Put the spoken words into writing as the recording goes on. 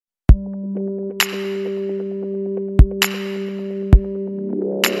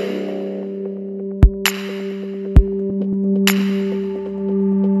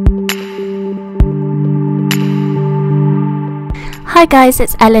Hi guys,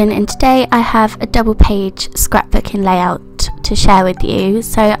 it's Ellen, and today I have a double page scrapbooking layout to share with you.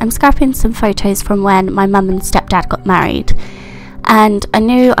 So I'm scrapping some photos from when my mum and stepdad got married, and I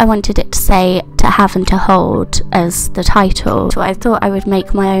knew I wanted it to say "to have and to hold" as the title, so I thought I would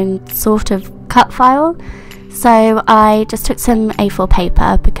make my own sort of cut file. So I just took some A4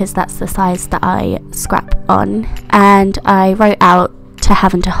 paper because that's the size that I scrap on, and I wrote out "to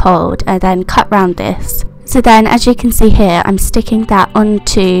have and to hold" and then cut round this. So then, as you can see here, I'm sticking that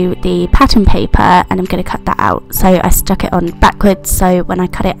onto the pattern paper and I'm going to cut that out. So I stuck it on backwards, so when I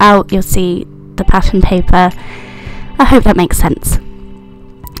cut it out you'll see the pattern paper. I hope that makes sense.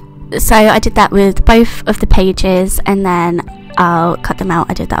 So I did that with both of the pages, and then I'll cut them out.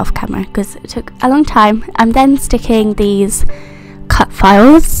 I did that off camera because it took a long time. I'm then sticking these cut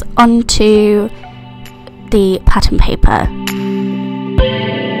files onto the pattern paper.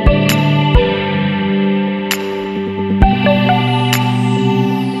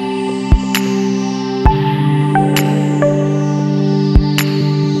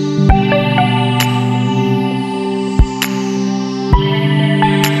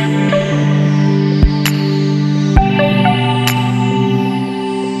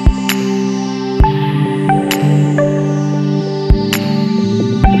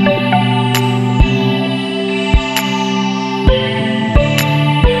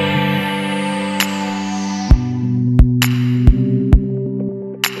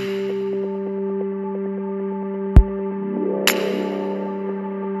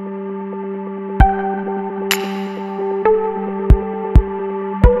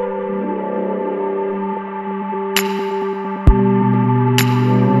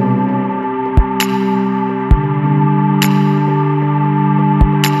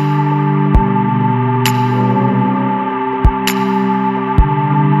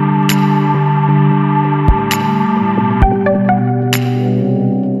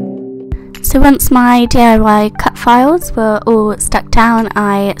 So once my DIY cut files were all stuck down,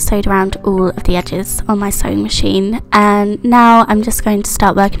 I sewed around all of the edges on my sewing machine, and now I'm just going to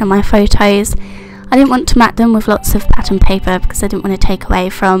start working on my photos. I didn't want to mat them with lots of pattern paper because I didn't want to take away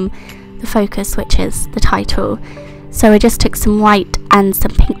from the focus, which is the title. So I just took some white and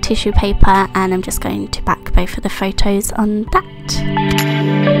some pink tissue paper, and I'm just going to back both of the photos on that.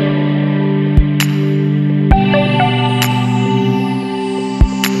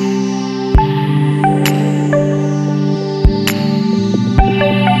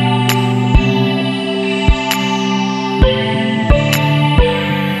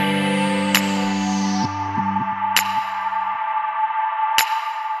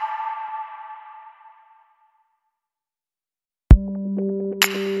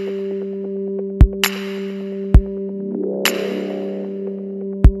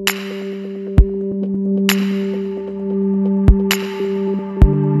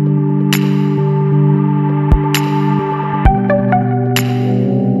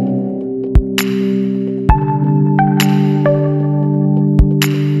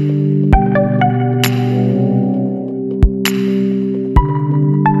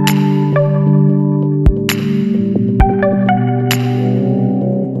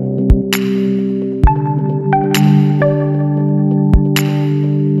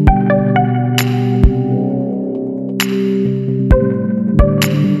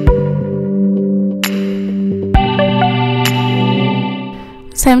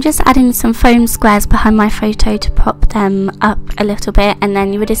 So I'm just adding some foam squares behind my photo to pop them up a little bit, and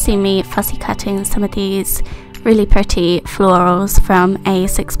then you would have seen me fussy cutting some of these really pretty florals from a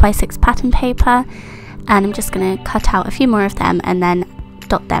 6x6 pattern paper, and I'm just going to cut out a few more of them and then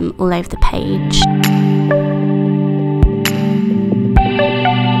dot them all over the page.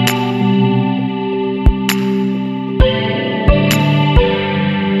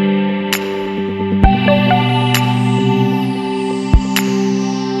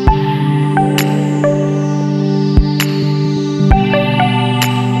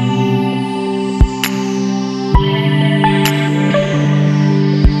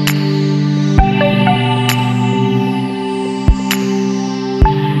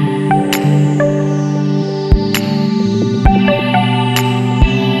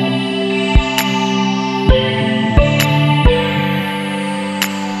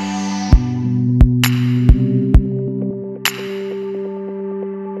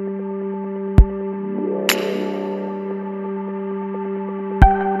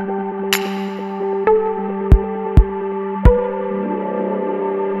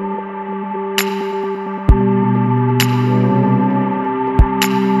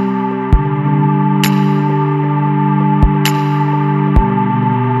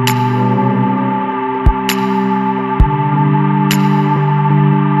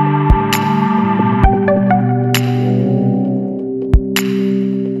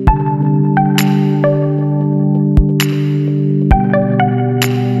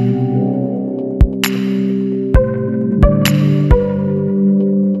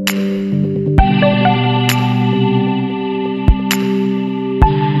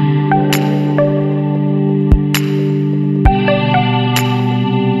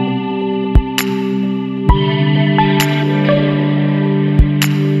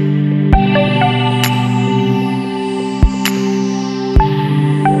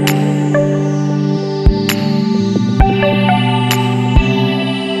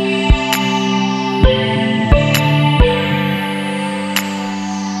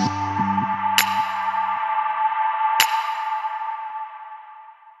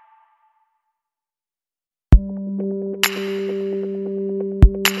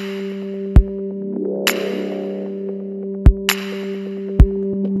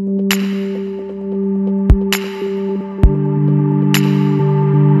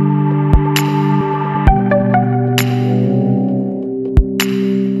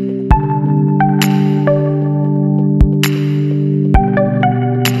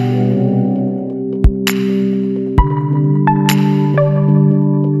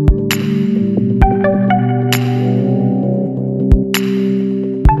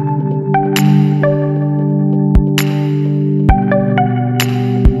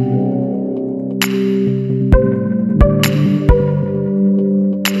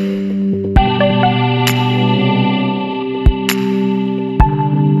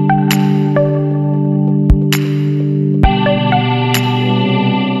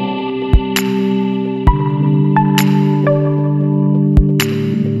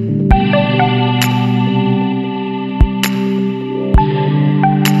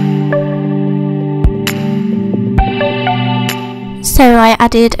 So I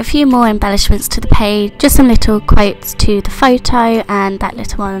added a few more embellishments to the page, just some little quotes to the photo and that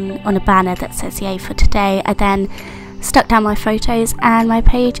little one on a banner that says yay for today. I then stuck down my photos and my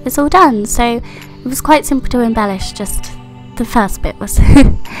page is all done. So it was quite simple to embellish, just the first bit was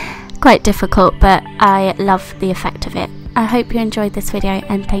quite difficult, but I love the effect of it. I hope you enjoyed this video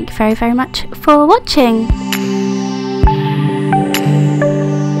and thank you very much for watching.